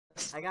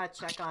I gotta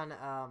check on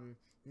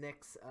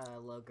Nick's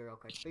logo real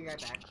quick. Be right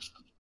back.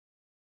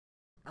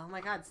 Oh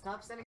my god,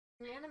 stop sending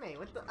me anime.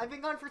 What the? I've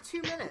been gone for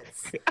 2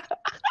 minutes.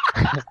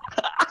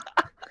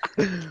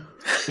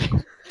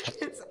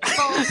 It's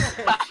all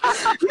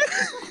good.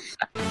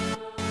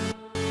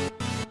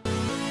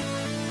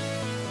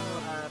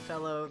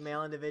 Fellow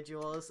male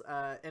individuals,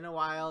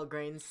 InAWhile,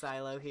 Grain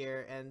Silo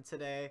here, and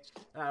today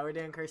we're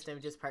doing Cursed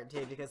Images Part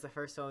 2 because the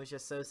first one was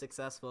just so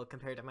successful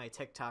compared to my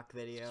TikTok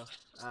video.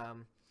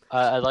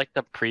 I'd like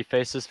to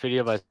preface this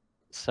video by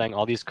saying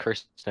all these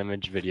cursed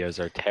image videos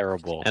are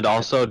terrible. And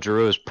also,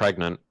 Drew is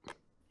pregnant.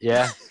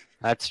 Yeah,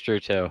 that's true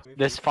too.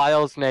 This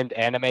file is named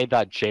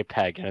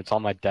anime.jpg and it's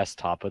on my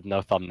desktop with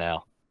no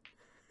thumbnail.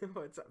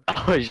 What's up?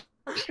 Oh,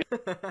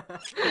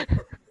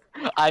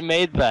 I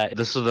made that.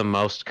 This is the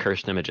most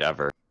cursed image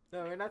ever.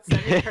 No, we're not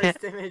sending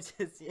cursed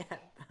images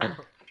yet. No.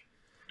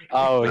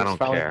 Oh, I he's don't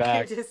probably care.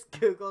 back. You just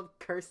googled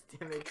cursed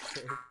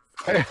images.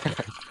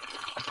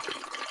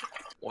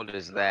 What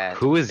is that?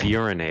 Who is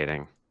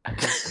urinating?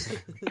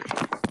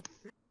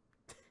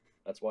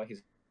 That's why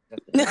he's.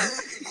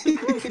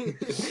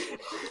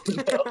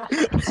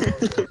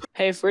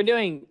 Hey, if we're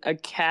doing a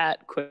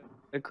cat quick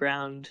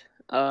round,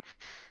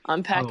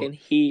 I'm packing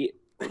heat.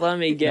 Let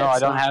me get No, I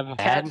don't some. have a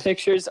Cat head.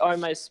 pictures are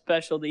my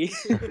specialty.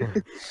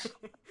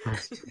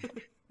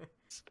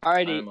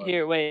 Alrighty,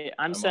 here, wait.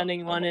 I'm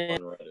sending one in.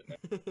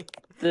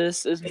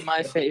 This is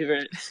my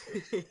favorite.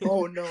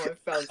 Oh no, I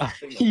found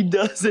something. He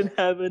doesn't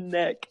have a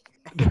neck.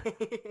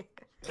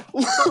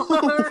 What?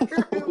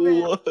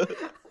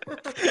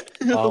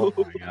 Oh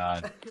my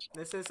god.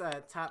 This is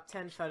top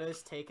 10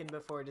 photos taken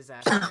before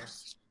disaster.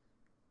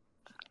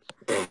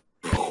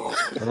 Oh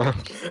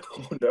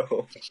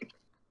no.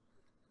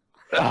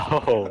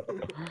 Oh.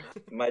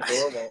 My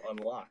door won't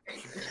unlock.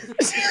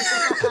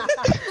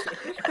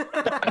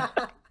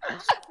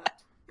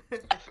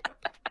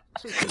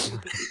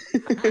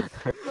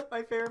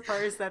 My favorite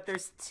part is that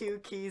there's 2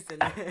 keys in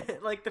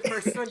it. Like the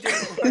first one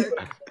didn't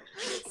work.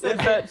 So If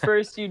at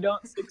first you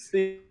don't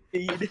succeed.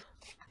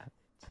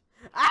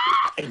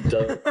 Ah! It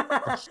does.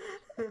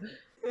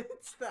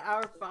 It's the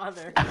Our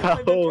Father.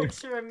 Oh. With a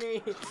picture of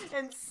me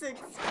in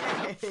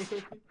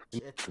 6K.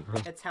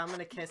 It's how I'm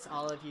gonna kiss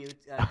all of you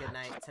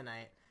goodnight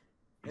tonight.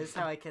 This is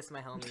how I kiss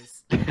my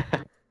homies.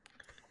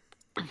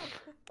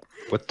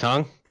 With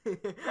tongue?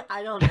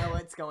 I don't know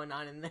what's going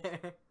on in there.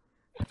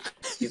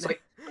 He's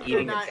like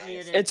You're eating a not cat.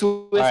 muted. It's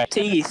with Alright.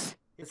 teeth.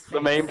 His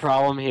The main face.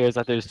 problem here is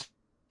that there's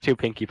 2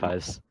 Pinkie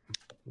Pies.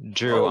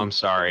 Drew, I'm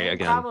sorry The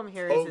again. problem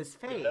here is Oh, his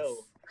face. no.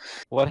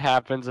 What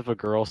happens if a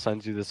girl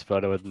sends you this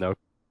photo with no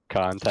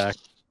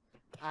contact?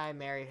 I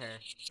marry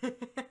her.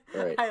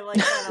 Right. I like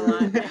that a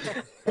lot.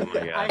 Oh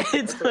my god.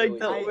 It's like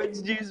the I-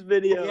 orange juice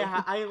video.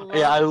 Yeah, I love.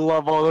 Yeah, I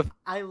love all the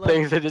I love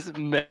things that just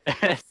miss.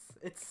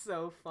 It's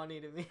so funny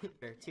to me.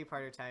 Here,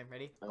 2-parter time.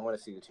 Ready? I want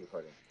to see the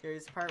two-parter.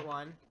 Here's part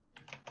 1.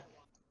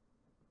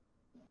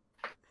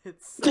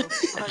 It's so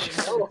funny.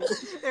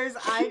 There's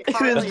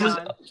iCarly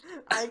on.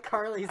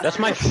 iCarly's That's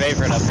on. my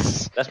favorite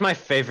episode. That's my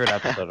favorite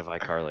episode of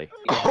iCarly.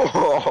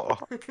 Oh.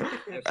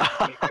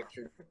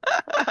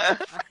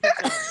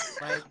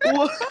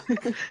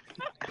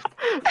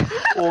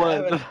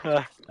 What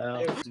the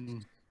hell?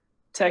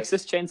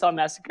 Texas Chainsaw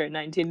Massacre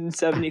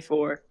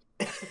 1974.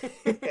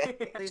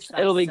 Please stop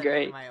It'll be sending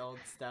great. My old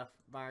stuff,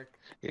 Mark.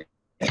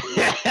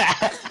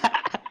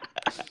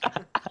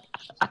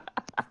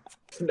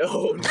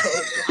 No.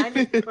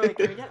 Wait,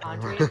 can we get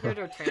Andre in here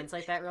to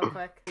translate that real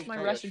quick?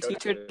 My Russian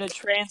teacher to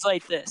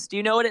translate this. Do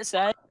you know what it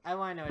said? I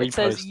want to know. Wait, It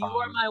says, post "You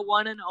are on. my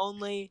one and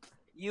only.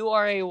 You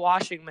are a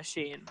washing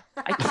machine."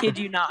 I kid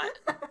you not.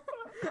 I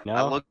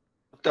No? looked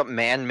up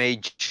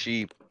man-made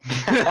sheep.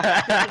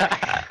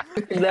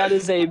 That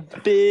is a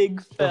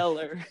big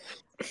feller.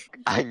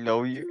 I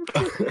know you.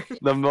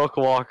 The Milk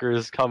Walker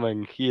is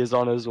coming. He is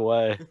on his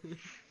way.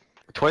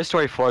 Toy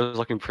Story 4 is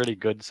looking pretty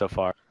good so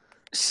far.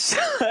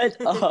 Shut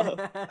up.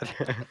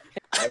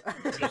 I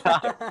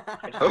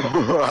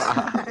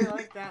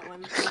like that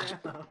one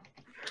too.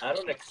 I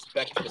don't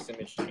expect this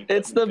image to be.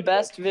 It's the good,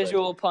 best but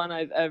visual pun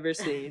I've ever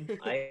seen.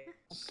 I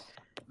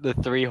The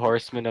 3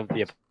 horsemen of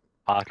the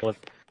apocalypse.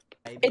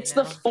 It's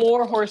the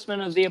 4 horsemen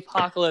of the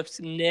apocalypse,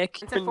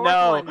 Nick. It's a fourth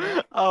No. one,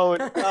 Nick. Oh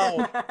no.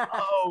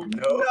 Oh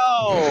No.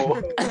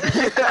 no.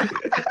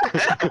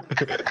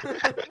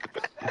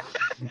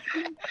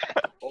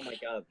 Oh my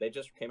god, they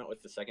just came out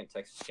with the second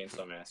Texas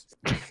Chainsaw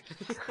Massacre.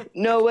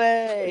 No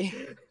way.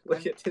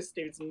 Look at this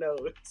dude's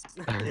nose.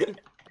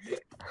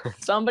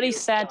 Somebody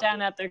sat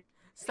down at their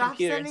Stop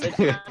computer and sending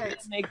said, dick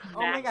pics. make Oh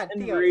my Max god,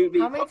 and Theo, Ruby.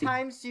 how many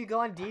times do you go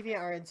on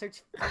DeviantArt and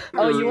search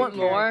Oh, you for want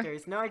more?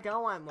 characters? No, I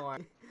don't want more.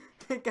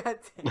 God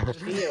damn it.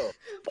 Theo.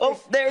 Oh,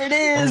 there it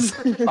is.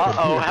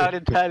 Uh-oh, how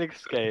did that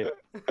escape?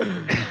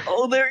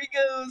 Oh, there he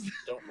goes.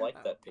 Don't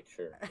like that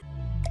picture.